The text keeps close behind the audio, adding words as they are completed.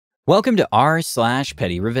Welcome to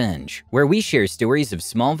r/PettyRevenge, where we share stories of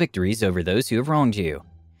small victories over those who have wronged you.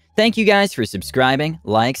 Thank you guys for subscribing,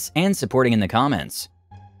 likes, and supporting in the comments.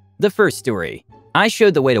 The first story: I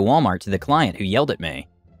showed the way to Walmart to the client who yelled at me.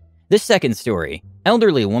 The second story: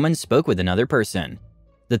 elderly woman spoke with another person.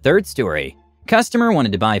 The third story: customer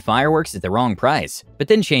wanted to buy fireworks at the wrong price, but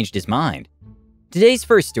then changed his mind. Today's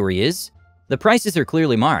first story is: the prices are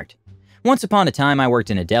clearly marked. Once upon a time, I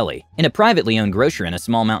worked in a deli, in a privately owned grocer in a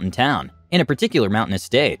small mountain town, in a particular mountainous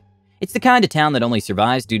state. It's the kind of town that only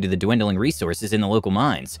survives due to the dwindling resources in the local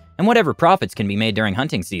mines, and whatever profits can be made during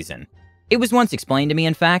hunting season. It was once explained to me,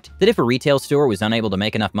 in fact, that if a retail store was unable to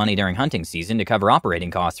make enough money during hunting season to cover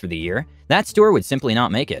operating costs for the year, that store would simply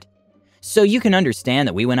not make it. So you can understand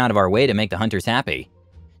that we went out of our way to make the hunters happy.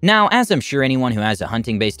 Now, as I'm sure anyone who has a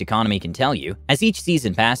hunting-based economy can tell you, as each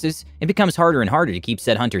season passes, it becomes harder and harder to keep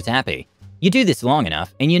said hunters happy. You do this long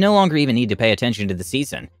enough, and you no longer even need to pay attention to the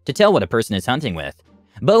season to tell what a person is hunting with.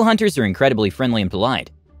 Bow hunters are incredibly friendly and polite.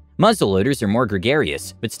 Muzzleloaders are more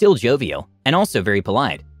gregarious, but still jovial, and also very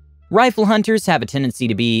polite. Rifle hunters have a tendency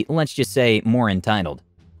to be, let's just say, more entitled.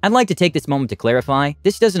 I'd like to take this moment to clarify,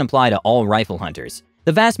 this doesn't apply to all rifle hunters.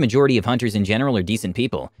 The vast majority of hunters in general are decent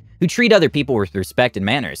people, who treat other people with respect and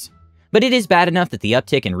manners. But it is bad enough that the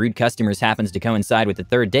uptick in rude customers happens to coincide with the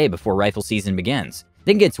third day before rifle season begins.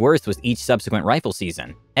 Then gets worse with each subsequent rifle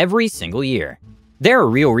season, every single year. There are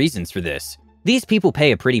real reasons for this. These people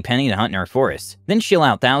pay a pretty penny to hunt in our forests, then shill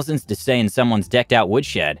out thousands to stay in someone's decked-out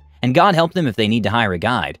woodshed, and God help them if they need to hire a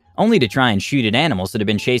guide, only to try and shoot at animals that have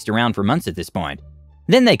been chased around for months at this point.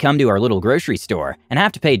 Then they come to our little grocery store and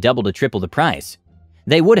have to pay double to triple the price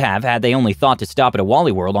they would have had they only thought to stop at a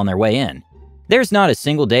Wally World on their way in. There's not a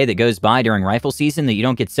single day that goes by during rifle season that you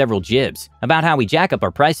don't get several jibs about how we jack up our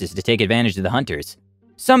prices to take advantage of the hunters.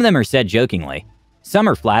 Some of them are said jokingly. Some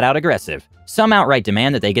are flat out aggressive. Some outright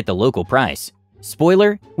demand that they get the local price.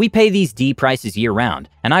 Spoiler, we pay these D prices year round,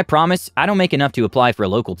 and I promise I don't make enough to apply for a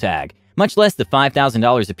local tag, much less the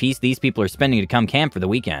 $5,000 a piece these people are spending to come camp for the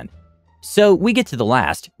weekend. So we get to the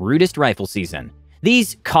last, rudest rifle season.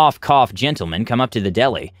 These cough gentlemen come up to the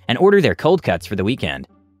deli and order their cold cuts for the weekend.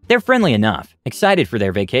 They're friendly enough, excited for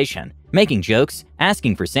their vacation, making jokes,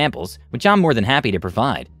 asking for samples, which I'm more than happy to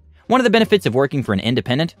provide. One of the benefits of working for an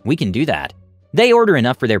independent, we can do that. They order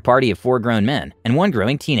enough for their party of 4 grown men and 1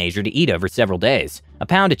 growing teenager to eat over several days. A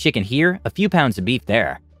pound of chicken here, a few pounds of beef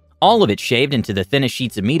there. All of it shaved into the thinnest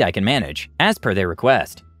sheets of meat I can manage, as per their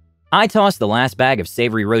request. I tossed the last bag of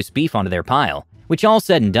savory roast beef onto their pile, which all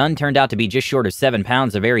said and done turned out to be just short of 7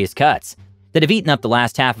 pounds of various cuts that have eaten up the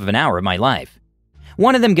last half of an hour of my life.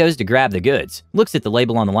 One of them goes to grab the goods, looks at the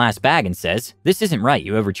label on the last bag and says, "This isn't right,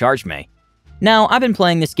 you overcharged me." Now, I've been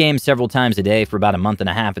playing this game several times a day for about a month and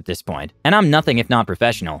a half at this point, and I'm nothing if not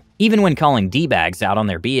professional, even when calling D-bags out on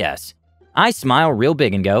their BS. I smile real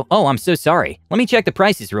big and go, "Oh, I'm so sorry. Let me check the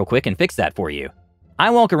prices real quick and fix that for you." I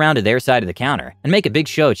walk around to their side of the counter and make a big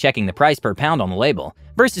show checking the price per pound on the label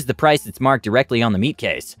versus the price that's marked directly on the meat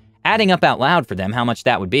case, adding up out loud for them how much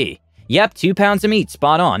that would be. Yep, 2 pounds of meat,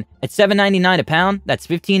 spot on. At $7.99 a pound, that's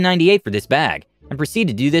 $15.98 for this bag, and proceed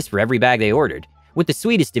to do this for every bag they ordered, with the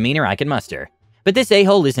sweetest demeanor I can muster. But this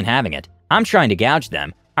a-hole isn't having it. I'm trying to gouge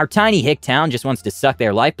them. Our tiny hick town just wants to suck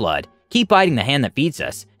their lifeblood, keep biting the hand that feeds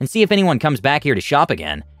us, and see if anyone comes back here to shop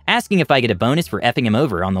again, asking if I get a bonus for effing him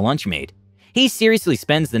over on the lunch meat. He seriously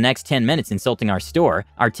spends the next 10 minutes insulting our store,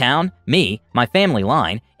 our town, me, my family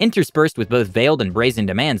line, interspersed with both veiled and brazen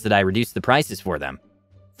demands that I reduce the prices for them.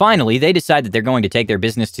 Finally, they decide that they're going to take their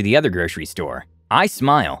business to the other grocery store. I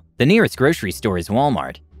smile. The nearest grocery store is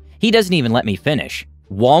Walmart. He doesn't even let me finish.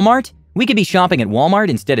 Walmart? We could be shopping at Walmart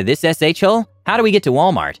instead of this SH hole? How do we get to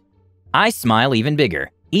Walmart? I smile even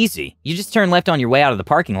bigger. Easy. You just turn left on your way out of the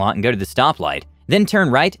parking lot and go to the stoplight. Then turn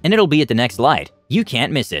right and it'll be at the next light. You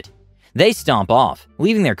can't miss it. They stomp off,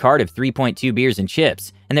 leaving their cart of 3.2 beers and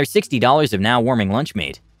chips and their $60 of now warming lunch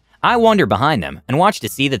meat. I wander behind them and watch to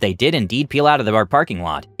see that they did indeed peel out of our parking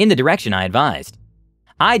lot in the direction I advised.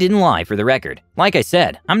 I didn't lie, for the record. Like I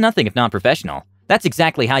said, I'm nothing if not professional. That's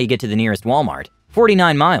exactly how you get to the nearest Walmart.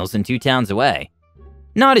 49 miles and 2 towns away.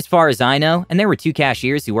 Not as far as I know, and there were 2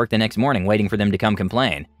 cashiers who worked the next morning waiting for them to come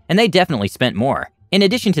complain, and they definitely spent more. In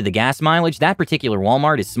addition to the gas mileage, that particular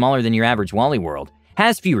Walmart is smaller than your average Wally World,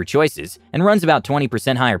 has fewer choices, and runs about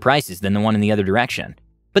 20% higher prices than the one in the other direction.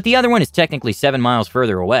 But the other one is technically 7 miles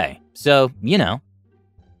further away, so, you know.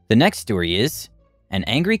 The next story is, an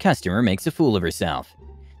angry customer makes a fool of herself.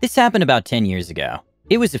 This happened about 10 years ago.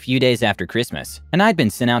 It was a few days after Christmas, and I'd been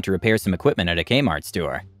sent out to repair some equipment at a Kmart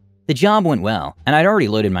store. The job went well, and I'd already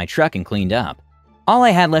loaded my truck and cleaned up. All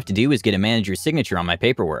I had left to do was get a manager's signature on my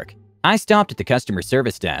paperwork. I stopped at the customer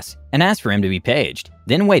service desk and asked for him to be paged,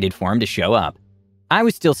 then waited for him to show up. I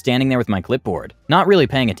was still standing there with my clipboard, not really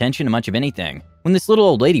paying attention to much of anything, when this little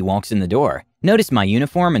old lady walks in the door, noticed my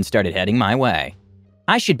uniform, and started heading my way.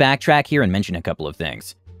 I should backtrack here and mention a couple of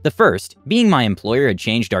things. The first, being my employer had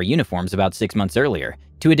changed our uniforms about 6 months earlier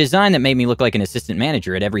to a design that made me look like an assistant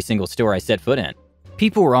manager at every single store I set foot in.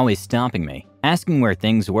 People were always stopping me, asking where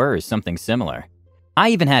things were or something similar. I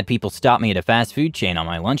even had people stop me at a fast food chain on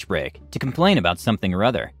my lunch break to complain about something or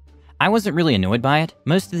other. I wasn't really annoyed by it.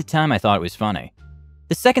 Most of the time I thought it was funny.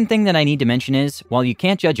 The second thing that I need to mention is, while you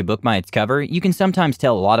can't judge a book by its cover, you can sometimes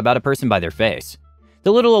tell a lot about a person by their face.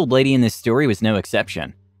 The little old lady in this story was no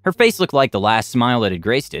exception. Her face looked like the last smile that had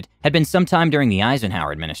graced it had been sometime during the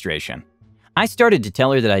Eisenhower administration. I started to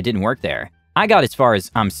tell her that I didn't work there. I got as far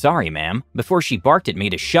as, "I'm sorry, ma'am," before she barked at me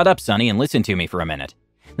to shut up, Sonny, and listen to me for a minute.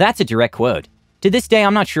 That's a direct quote. To this day,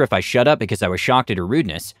 I'm not sure if I shut up because I was shocked at her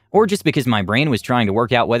rudeness, or just because my brain was trying to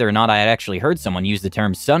work out whether or not I had actually heard someone use the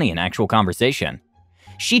term Sonny in actual conversation.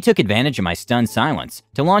 She took advantage of my stunned silence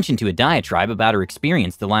to launch into a diatribe about her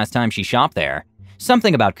experience the last time she shopped there.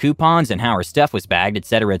 Something about coupons and how her stuff was bagged,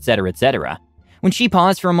 etc., etc., etc. When she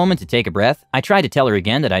paused for a moment to take a breath, I tried to tell her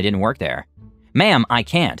again that I didn't work there. "Ma'am, I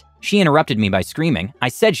can't." She interrupted me by screaming, "I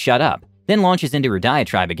said shut up," then launches into her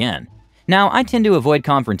diatribe again. Now, I tend to avoid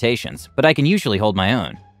confrontations, but I can usually hold my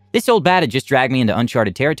own. This old bat had just dragged me into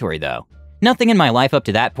uncharted territory, though. Nothing in my life up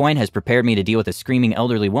to that point has prepared me to deal with a screaming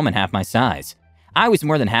elderly woman half my size. I was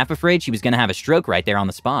more than half afraid she was going to have a stroke right there on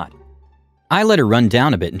the spot. I let her run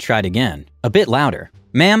down a bit and tried again, a bit louder.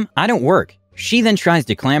 "Ma'am, I don't work." She then tries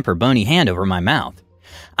to clamp her bony hand over my mouth.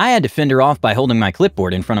 I had to fend her off by holding my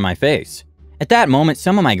clipboard in front of my face. At that moment,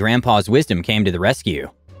 some of my grandpa's wisdom came to the rescue.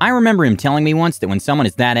 I remember him telling me once that when someone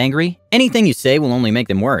is that angry, anything you say will only make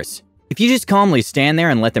them worse. If you just calmly stand there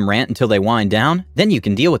and let them rant until they wind down, then you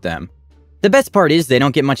can deal with them. The best part is they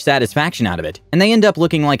don't get much satisfaction out of it, and they end up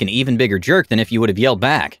looking like an even bigger jerk than if you would have yelled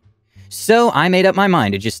back. So I made up my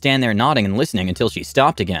mind to just stand there nodding and listening until she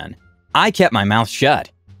stopped again. I kept my mouth shut.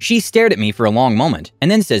 She stared at me for a long moment, and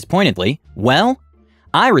then says pointedly, "Well?"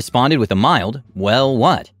 I responded with a mild, "Well,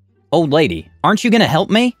 what?" "Old lady, aren't you gonna help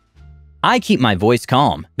me?" I keep my voice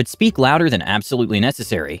calm, but speak louder than absolutely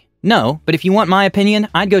necessary. "No, but if you want my opinion,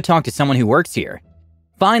 I'd go talk to someone who works here."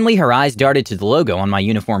 Finally, her eyes darted to the logo on my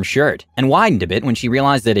uniform shirt and widened a bit when she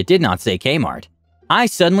realized that it did not say Kmart. I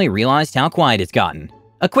suddenly realized how quiet it's gotten.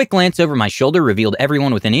 A quick glance over my shoulder revealed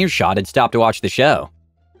everyone within earshot had stopped to watch the show.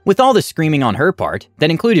 With all the screaming on her part,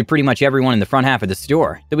 that included pretty much everyone in the front half of the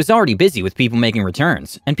store that was already busy with people making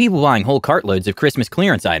returns and people buying whole cartloads of Christmas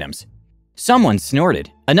clearance items. Someone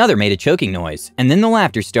snorted, another made a choking noise, and then the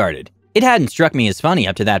laughter started. It hadn't struck me as funny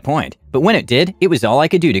up to that point, but when it did, it was all I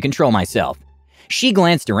could do to control myself. She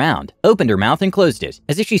glanced around, opened her mouth and closed it,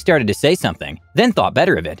 as if she started to say something, then thought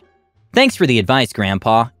better of it. "Thanks for the advice,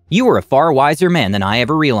 Grandpa. You were a far wiser man than I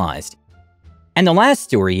ever realized." And the last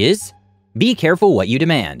story is, be careful what you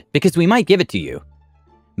demand, because we might give it to you.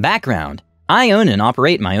 Background: I own and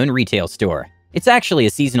operate my own retail store. It's actually a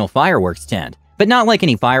seasonal fireworks tent, but not like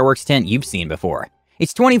any fireworks tent you've seen before.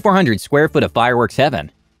 It's 2,400 square foot of fireworks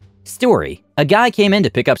heaven. Story: a guy came in to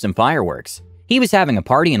pick up some fireworks. He was having a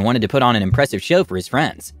party and wanted to put on an impressive show for his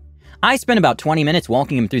friends. I spent about 20 minutes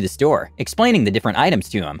walking him through the store, explaining the different items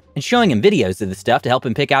to him, and showing him videos of the stuff to help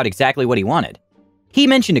him pick out exactly what he wanted. He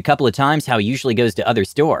mentioned a couple of times how he usually goes to other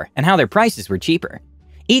store and how their prices were cheaper.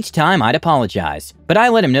 Each time I'd apologize, but I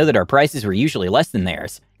let him know that our prices were usually less than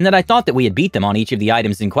theirs, and that I thought that we had beat them on each of the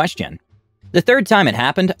items in question. The third time it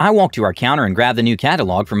happened, I walked to our counter and grabbed the new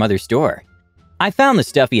catalog from other store. I found the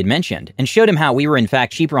stuff he had mentioned and showed him how we were in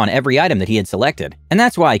fact cheaper on every item that he had selected, and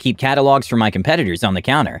that's why I keep catalogs from my competitors on the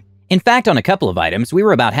counter. In fact, on a couple of items, we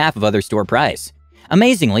were about half of other store price.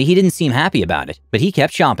 Amazingly, he didn't seem happy about it, but he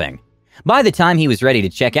kept shopping. By the time he was ready to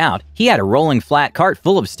check out, he had a rolling flat cart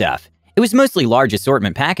full of stuff. It was mostly large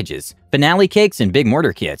assortment packages, finale cakes and big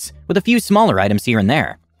mortar kits, with a few smaller items here and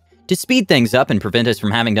there. To speed things up and prevent us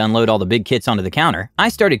from having to unload all the big kits onto the counter, I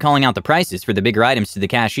started calling out the prices for the bigger items to the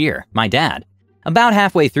cashier, my dad. About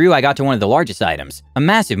halfway through, I got to one of the largest items, a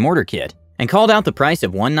massive mortar kit, and called out the price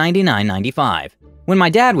of $199.95. When my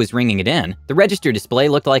dad was ringing it in, the register display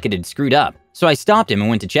looked like it had screwed up, so I stopped him and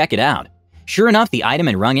went to check it out. Sure enough, the item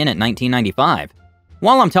had rung in at $19.95.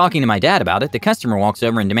 While I'm talking to my dad about it, the customer walks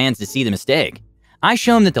over and demands to see the mistake. I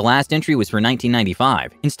show him that the last entry was for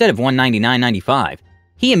 $19.95 instead of $199.95.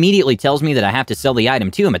 He immediately tells me that I have to sell the item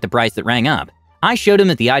to him at the price that rang up. I showed him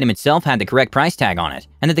that the item itself had the correct price tag on it,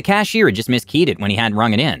 and that the cashier had just miskeyed it when he hadn't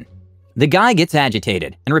rung it in. The guy gets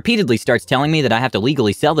agitated and repeatedly starts telling me that I have to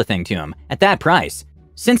legally sell the thing to him at that price,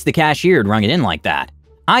 since the cashier had rung it in like that.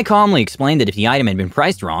 I calmly explained that if the item had been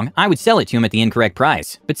priced wrong, I would sell it to him at the incorrect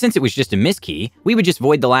price, but since it was just a miskey, we would just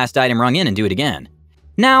void the last item rung in and do it again.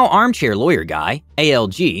 Now, armchair lawyer guy,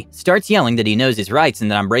 ALG, starts yelling that he knows his rights and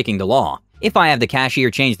that I'm breaking the law if I have the cashier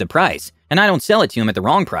change the price, and I don't sell it to him at the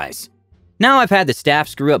wrong price. Now, I've had the staff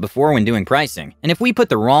screw up before when doing pricing, and if we put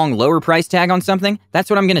the wrong lower price tag on something, that's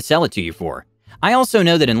what I'm going to sell it to you for. I also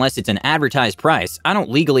know that unless it's an advertised price, I don't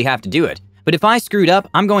legally have to do it, but if I screwed up,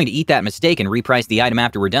 I'm going to eat that mistake and reprice the item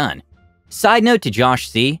after we're done. Side note to Josh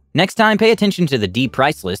C, next time pay attention to the D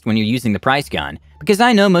price list when you're using the price gun, because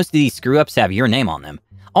I know most of these screw-ups have your name on them.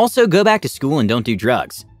 Also, go back to school and don't do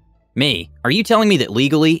drugs. Me, are you telling me that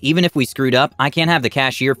legally, even if we screwed up, I can't have the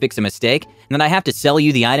cashier fix a mistake, and that I have to sell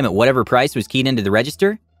you the item at whatever price was keyed into the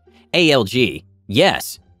register? ALG,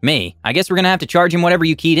 yes. Me, I guess we're gonna have to charge him whatever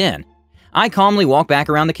you keyed in. I calmly walk back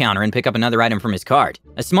around the counter and pick up another item from his cart,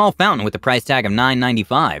 a small fountain with a price tag of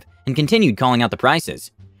 $9.95, and continued calling out the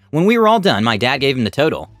prices. When we were all done, my dad gave him the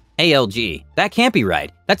total. ALG, that can't be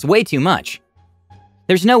right. That's way too much.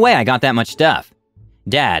 There's no way I got that much stuff.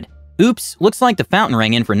 Dad, oops, looks like the fountain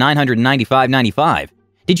rang in for $995.95.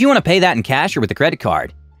 Did you want to pay that in cash or with a credit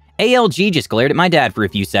card? ALG just glared at my dad for a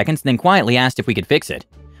few seconds, then quietly asked if we could fix it.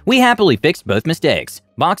 We happily fixed both mistakes,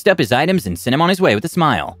 boxed up his items, and sent him on his way with a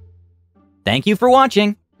smile. Thank you for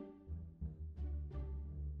watching!